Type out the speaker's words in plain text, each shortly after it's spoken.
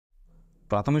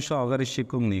প্রাথমিক সহকারী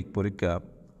শিক্ষক নিয়োগ পরীক্ষা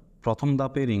প্রথম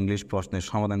ধাপের ইংলিশ প্রশ্নের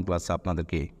সমাধান ক্লাসে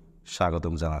আপনাদেরকে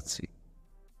স্বাগতম জানাচ্ছি।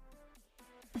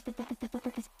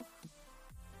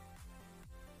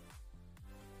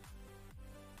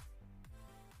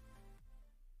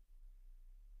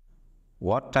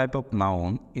 What type of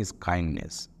noun is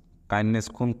kindness? Kindness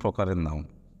কোন প্রকারের নাউন?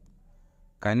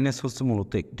 কাইন্ডনেস হচ্ছে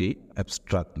মূলত একটি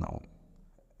অ্যাবস্ট্রাক্ট নাউন।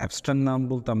 অ্যাবস্ট্রাক্ট নাউন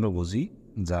বলতে আমরা বুঝি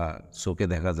যা চোখে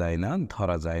দেখা যায় না,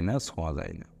 ধরা যায় না, ছোঁয়া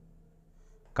যায় না।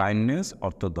 কাইন্ডনেস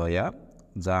অর্থ দয়া,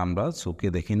 যা আমরা চোখে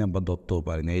দেখি না বা ধরতেও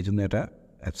পারি না, এই জন্য এটা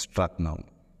abstract noun.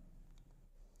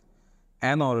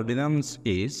 An ordinance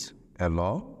is a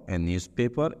law, a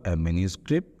newspaper, a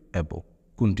manuscript, a book.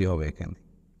 কোনটি হবে এখানে?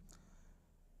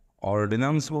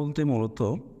 অর্ডিন্যান্স বলতে মূলত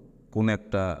কোন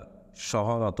একটা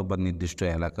শহর অথবা নির্দিষ্ট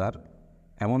এলাকার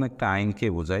এমন একটা আইনকে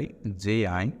বোঝায় যেই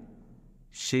আইন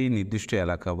সেই নির্দিষ্ট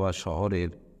এলাকা বা শহরের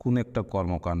কোন একটা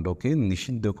কর্মকাণ্ডকে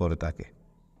নিষিদ্ধ করে থাকে।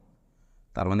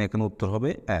 তার মানে এখানে উত্তর হবে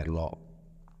এ ল।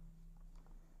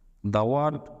 The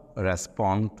word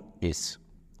respond is.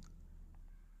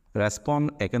 Respond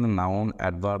এখানে নাউন,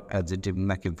 অ্যাডভার্ব, অ্যাডজেক্টিভ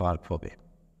নাকি ভার্ব হবে?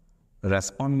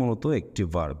 রেসপন্ড মূলত একটি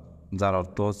ভার্ব যার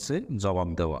অর্থ হচ্ছে জবাব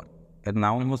দেওয়া। এর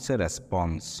নাউন হচ্ছে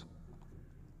response.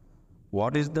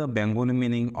 What is the Bengali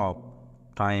meaning of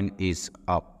time is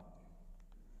up?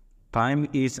 Time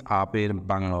is up এর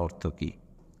বাংলা অর্থ কী?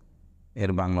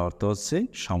 এর বাংলা অর্থ হচ্ছে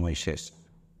সময় শেষ।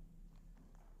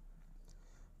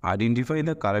 Identify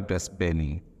the correct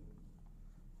spelling.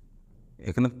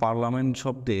 এখানে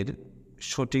শব্দের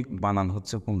সঠিক বানান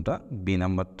হচ্ছে কোনটা? বি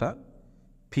নাম্বারটা,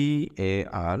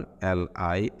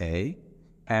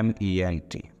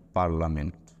 PARLIAMENT,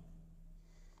 parliament.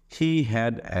 He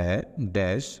had a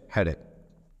dash headache.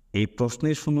 এই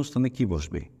প্রশ্নের শূন্যস্থানে কি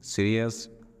বসবে? সিরিয়াস,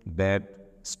 ব্যাড,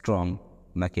 স্ট্রং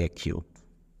নাকি অ্যাকিউট?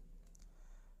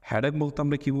 হেডেক বলতে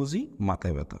আমরা কি বুঝি?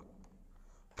 মাথায় ব্যথা।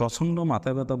 প্রচণ্ড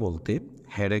মাথায় ব্যথা বলতে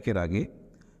হেডেকের আগে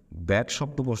ব্যাড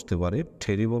শব্দ বসতে পারে,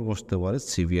 টেরিবল বসতে পারে,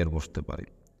 সিভিয়ার বসতে পারে।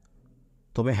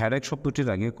 তবে হেডেক শব্দটির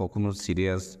আগে কখনো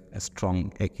সিরিয়াস, স্ট্রং,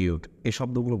 অ্যাকিউট এই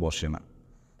শব্দগুলো বসে না।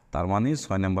 তার মানে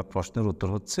 6 নম্বর প্রশ্নের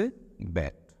উত্তর হচ্ছে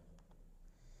bad.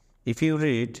 If you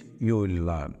read you will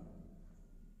learn.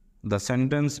 The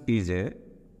sentence is a.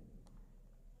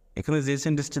 এখানে যে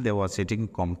সেন্টেন্সটি দেওয়া আছে এটি কি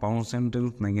কম্পাউন্ড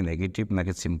সেন্টেন্স নাকি নেগেটিভ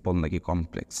নাকি সিম্পল নাকি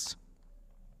কমপ্লেক্স?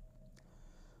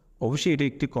 অবশ্যই এটি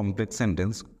একটি কমপ্লেক্স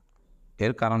সেন্টেন্স।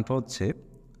 এর কারণটা হচ্ছে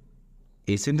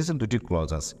এই সেন্টেন্সের দুটি ক্লজ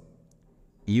আছে।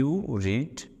 ইউ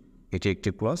রিড এটি একটি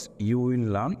ক্লজ, ইউ উইল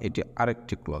লার্ন এটি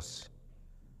আরেকটি ক্লজ।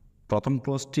 প্রথম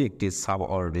ক্লজটি একটি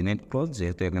সাবঅর্ডিনেট ক্লজ,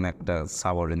 যেহেতু এখানে একটা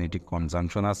সাবঅর্ডিনেটিভ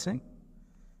কনজাংশন আছে।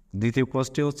 দ্বিতীয়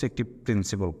ক্লজটি হচ্ছে একটি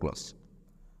প্রিন্সিপাল ক্লজ।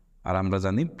 আর আমরা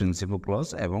জানি প্রিন্সিপাল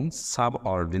ক্লজ এবং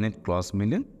সাবঅর্ডিনেট ক্লজ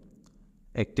মিলে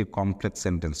একটি কমপ্লেক্স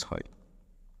সেন্টেন্স হয়।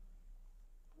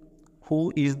 Who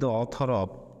is the author of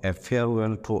a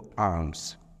farewell to arms?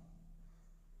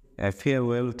 A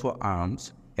farewell to arms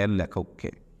এর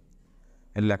লেখককে?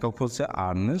 এর লেখক হচ্ছে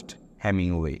Ernest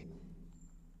Hemingway.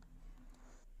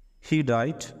 He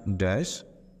died dash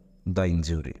the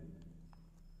injury.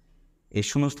 এই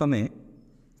শূন্যস্থানে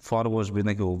ফর বসবে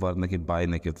নাকি ওভার নাকি বাই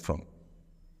নাকি ফ্রম?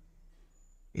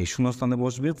 এই শূন্যস্থানে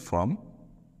বসবে ফ্রম।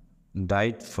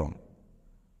 Died from.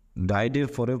 ডাইডের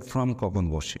পরে ফ্রম কখন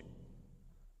বসে?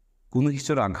 কোনো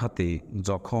কিছুর আঘাতে,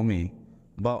 জখমে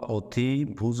বা অতি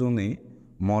ভোজনে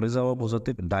মরে যাওয়া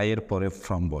বোঝাতে ডাইয়ের পরে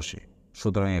ফ্রম বসে,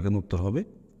 সুতরাং এখানে উত্তর হবে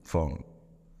from.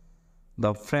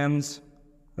 The friends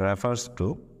refers to.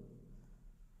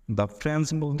 The friends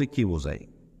বলতে কী বোঝায়?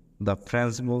 দ্য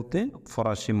ফ্রেন্ডস বলতে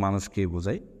ফরাসি মানুষকে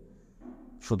বোঝায়,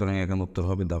 সুতরাং এখানে উত্তর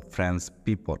হবে the French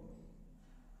people.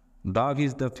 Dug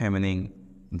is the feminine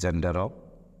gender of.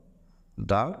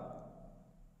 Dug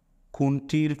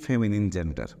কোনটির feminine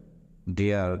gender?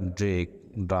 Deer, Drake,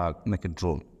 dug নাকি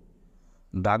ড্রোন?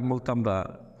 ডাগ বলতে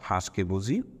আমরা হাঁসকে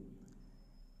বুঝি,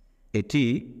 এটি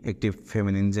একটি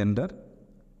ফেমিনিন জেন্ডার।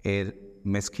 এর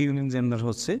মেসকিউলিন জেন্ডার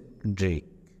হচ্ছে Drake.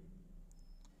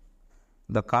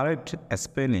 The correct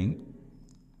spelling.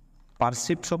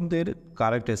 Perceive শব্দের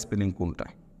কারেক্ট স্পেলিং কোনটা?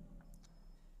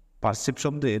 পারসিভ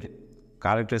শব্দের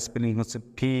কারেক্ট স্পেলিং হচ্ছে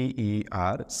PERCEIVE।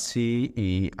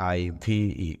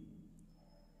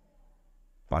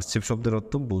 পারসিভ শব্দের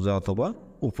অর্থ বোঝা অথবা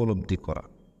উপলব্ধি করা।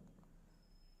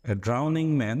 এ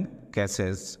drowning man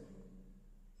catches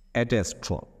at a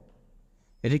straw.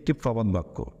 এটি একটি প্রবাদ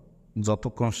বাক্য,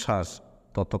 যতক্ষণ শ্বাস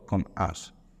ততক্ষণ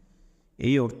আস।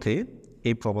 এই অর্থে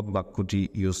এই প্রবাদ বাক্যটি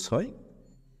ইউজ হয়।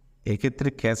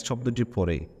 এক্ষেত্রে ক্যাচ শব্দটি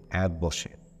পরে অ্যাড বসে।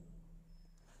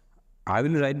 I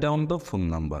will write down the phone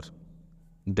number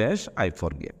dash I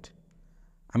forget.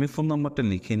 আমি ফোন নাম্বারটা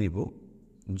লিখে নিব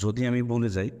যদি আমি ভুলে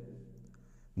যাই।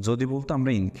 যদি বলতো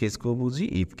আমরা ইনকেসকেও বুঝি,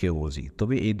 ইফকেও বুঝি,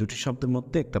 তবে এই দুটি শব্দের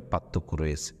মধ্যে একটা পার্থক্য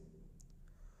রয়েছে।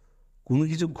 কোনো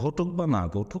কিছু ঘটুক বা না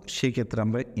ঘটুক সেক্ষেত্রে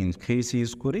আমরা ইনকেস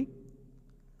ইউজ করি,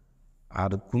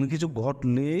 আর কোনো কিছু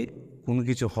ঘটলে কোনো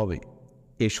কিছু হবে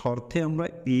এ শর্তে আমরা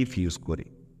ইফ ইউজ করি।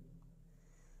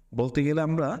 বলতে গেলে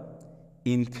আমরা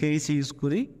ইনকেস ইউজ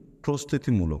করি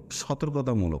প্রস্তুতিমূলক,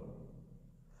 সতর্কতামূলক,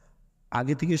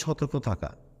 আগে থেকে সতর্ক থাকা,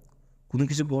 কোনো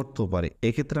কিছু ঘটতেও পারে,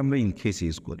 এক্ষেত্রে আমরা ইনকেস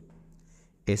ইউজ করি।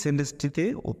 এই সেন্টেন্সটিতে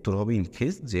উত্তর হবে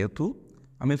ইনকেস, যেহেতু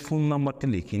আমি ফোন নাম্বারটা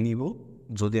লিখে নিব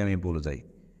যদি আমি বলে যাই।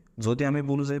 যদি আমি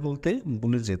বলে যাই বলতে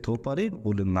বলে যেতেও পারে,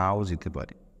 বলে নাও যেতে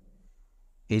পারে,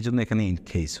 এই জন্য এখানে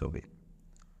ইনকেস হবে।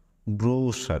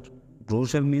 ব্রোশার,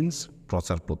 ব্রোশার মিন্স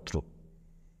প্রচারপত্র।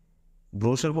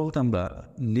 ব্রোশার বলতে আমরা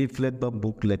লিফলেট বা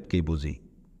বুকলেটকে বুঝি।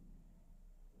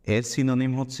 এর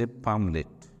সিনোনিম হচ্ছে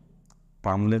পামলেট।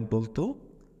 পামলেট বলতেও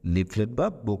লিফলেট বা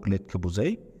বুকলেটকে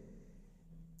বোঝাই।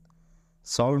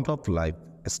 Salt of life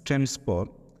stands for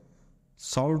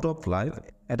salt of life,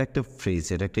 এটা একটা ফ্রেজ,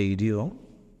 এটা একটা ইডিয়ম।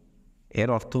 এর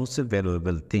অর্থ হচ্ছে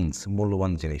ভ্যালুয়েবল থিংস,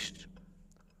 মূল্যবান জিনিস।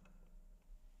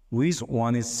 হুইচ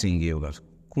ওয়ান ইজ সিঙ্গুলার,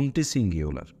 কোনটি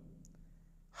সিঙ্গুলার?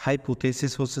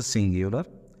 হাইপোথেসিস হচ্ছে সিঙ্গুলার,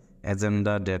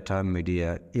 এজেন্ডা, ডেটা, মিডিয়া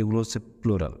এগুলো হচ্ছে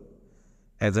প্লুরাল।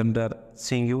 এজেন্ডার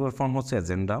সিঙ্গুলার ফর্ম হচ্ছে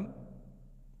এজেন্ডা,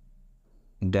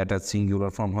 ডেটার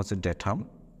সিঙ্গুলার ফর্ম হচ্ছে ডেটাম,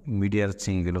 মিডিয়ার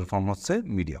সিঙ্গুলার ফর্ম হচ্ছে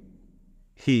medium.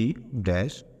 He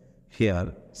dash here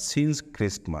since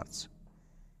Christmas,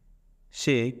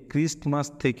 say Christmas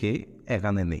থেকে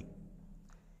এখানে নেই।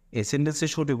 এই সেন্টেন্সের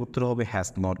সঠিক উত্তর হবে has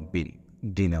not been,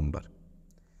 D number.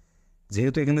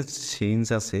 যেহেতু এখানে সিন্স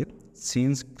আছে,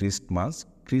 সিন্স ক্রিস্টমাস,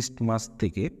 ক্রিস্টমাস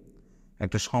থেকে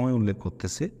একটা সময় উল্লেখ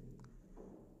করতেছে।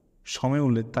 সময়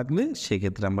উল্লেখ থাকলে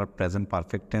সেক্ষেত্রে আমরা প্রেজেন্ট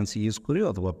পারফেক্ট টেন্স ইউজ করি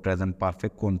অথবা present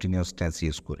perfect continuous tense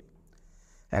use করি।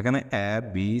 এখানে এ,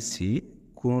 বি, সি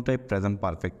কোনোটাই প্রেজেন্ট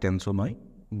পারফেক্ট টেন্সও নয়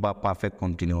বা পারফেক্ট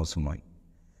কন্টিনিউয়াসও নয়।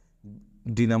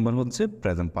 ডি নাম্বার হচ্ছে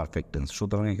প্রেজেন্ট পারফেক্ট টেন্স,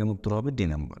 সুতরাং এখানে উত্তর হবে D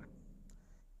number.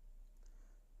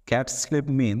 Cat slip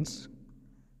means,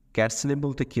 cat slip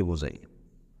বলতে কী বোঝায়?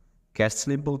 ক্যাট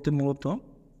স্লিপ বলতে মূলত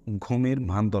ঘুমের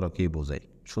ভান ধরাকেই বোঝায়,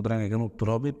 সুতরাং এখানে উত্তর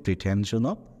হবে প্রিটেনশন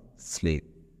of slip.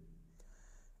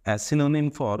 A synonym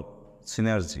for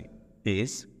synergy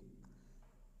is,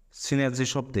 synergy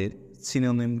শব্দের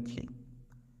সিনোনিম কি?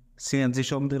 সিনার্জি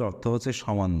শব্দের অর্থ হচ্ছে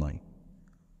সমন্বয়,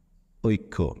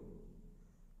 ঐক্য,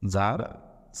 যার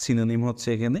সিনোনিম হচ্ছে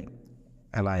এখানে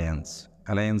অ্যালায়েন্স।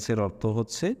 অ্যালায়েন্সের অর্থ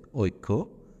হচ্ছে ঐক্য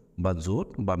বা জোট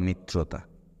বা মিত্রতা।